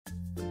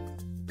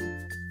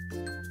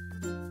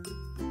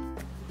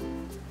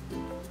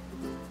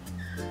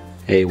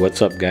Hey,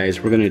 what's up guys?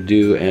 We're going to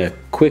do a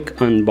quick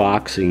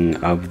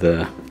unboxing of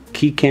the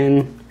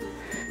KeeKen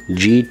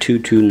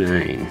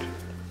G229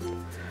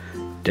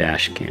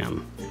 Dash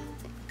Cam.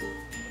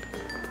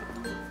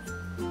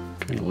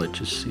 Trying to let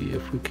you see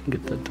if we can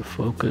get that to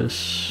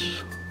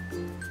focus.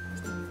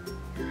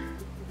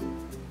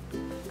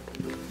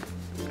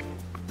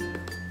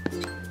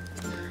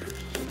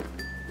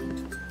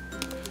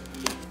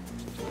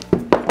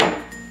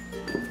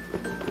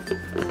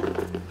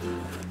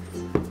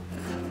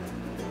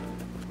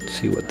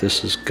 See what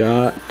this has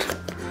got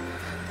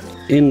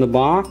in the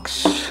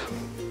box.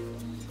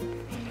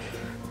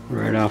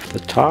 Right off the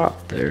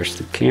top, there's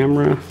the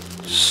camera.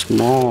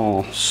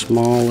 Small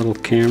little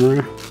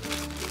camera.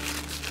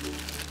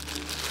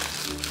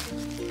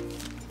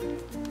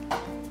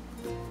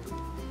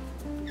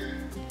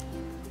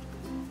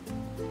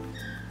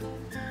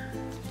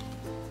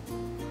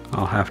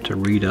 I'll have to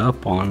read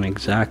up on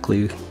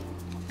exactly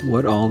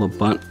what all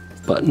the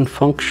button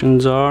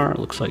functions are. It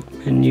looks like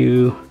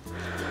menu,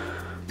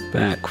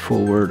 back,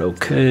 forward,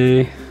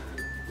 okay.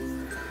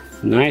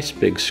 Nice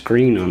big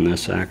screen on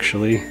this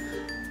actually.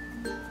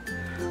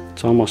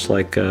 It's almost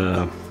like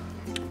a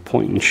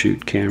point and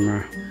shoot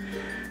camera.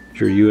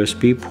 Your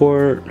USB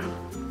port,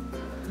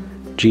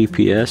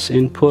 GPS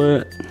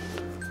input,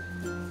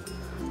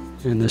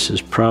 and this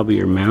is probably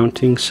your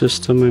mounting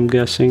system, I'm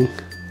guessing.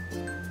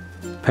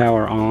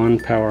 Power on,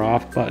 power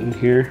off button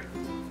here.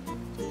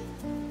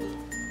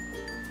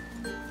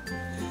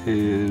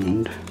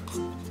 And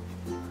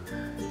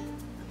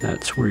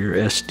that's where your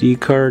SD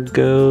card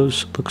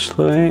goes, looks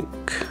like.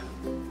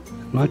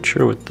 I'm not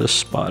sure what this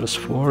spot is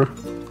for.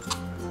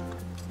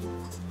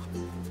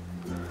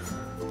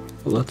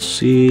 Let's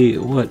see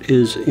what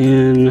is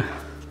in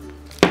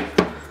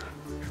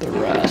the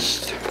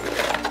rest.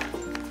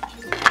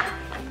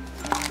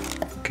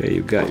 Okay,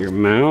 you've got your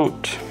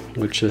mount,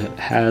 which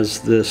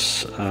has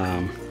this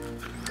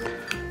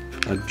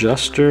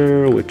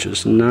adjuster, which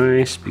is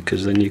nice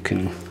because then you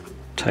can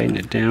tighten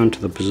it down to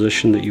the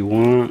position that you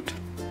want.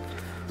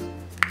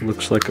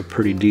 Looks like a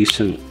pretty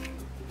decent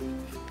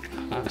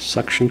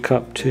suction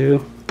cup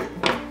too.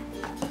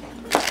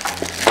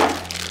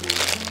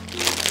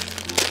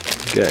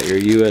 You got your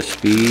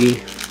USB,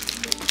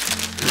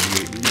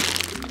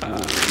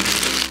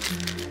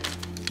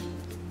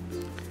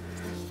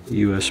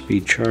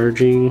 USB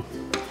charging,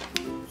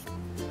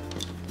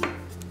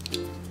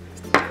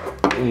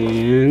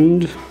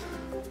 and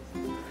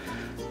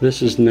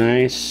this is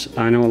nice.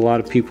 I know a lot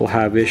of people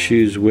have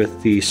issues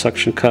with the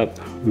suction cup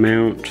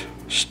mount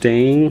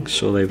staying,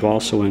 so they've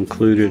also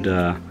included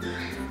a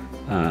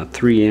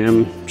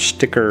 3M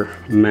sticker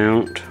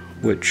mount,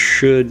 which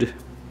should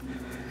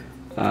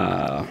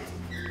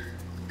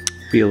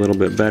be a little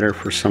bit better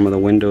for some of the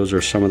windows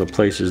or some of the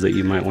places that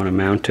you might want to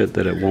mount it,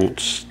 that it won't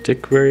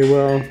stick very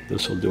well.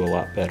 This will do a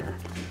lot better.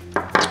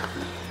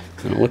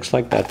 And it looks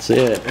like that's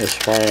it as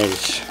far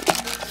as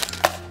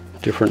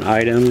different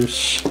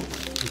items.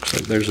 Looks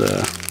like there's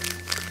a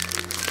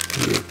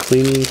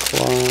cleaning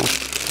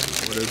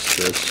cloth. What is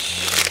this?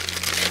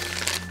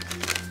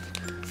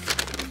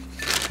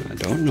 I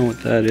don't know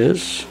what that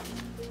is.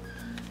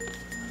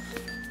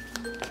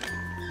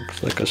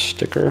 Looks like a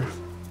sticker.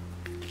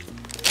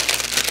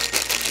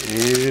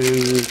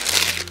 And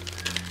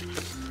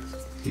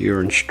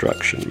your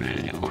instruction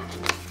manual.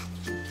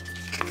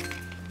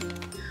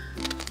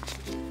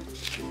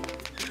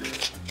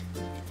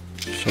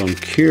 So I'm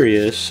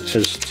curious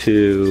as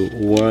to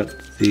what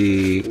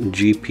the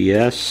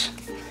GPS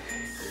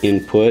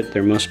input,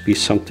 there must be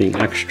something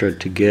extra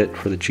to get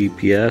for the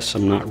GPS.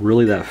 I'm not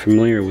really that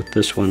familiar with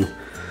this one,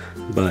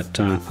 but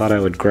I thought I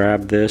would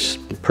grab this.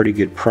 Pretty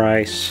good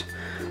price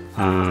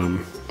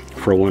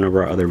for one of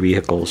our other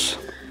vehicles.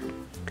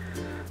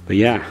 But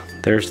yeah,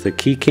 there's the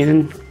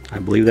KeeKen. I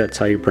believe that's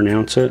how you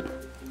pronounce it.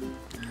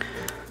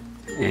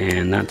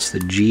 And that's the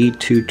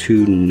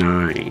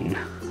G229.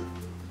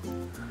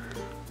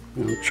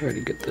 I'll try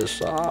to get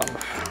this off.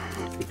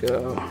 There we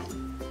go.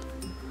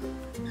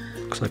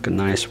 Looks like a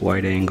nice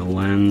wide angle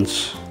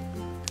lens.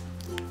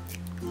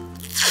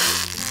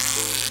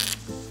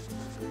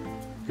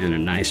 And a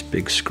nice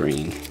big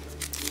screen.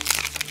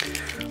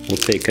 We'll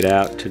take it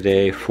out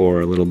today for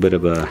a little bit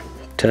of a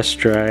test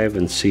drive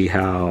and see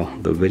how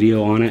the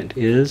video on it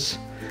is.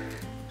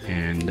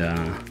 And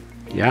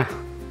yeah,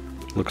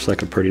 looks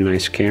like a pretty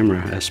nice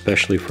camera,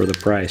 especially for the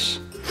price.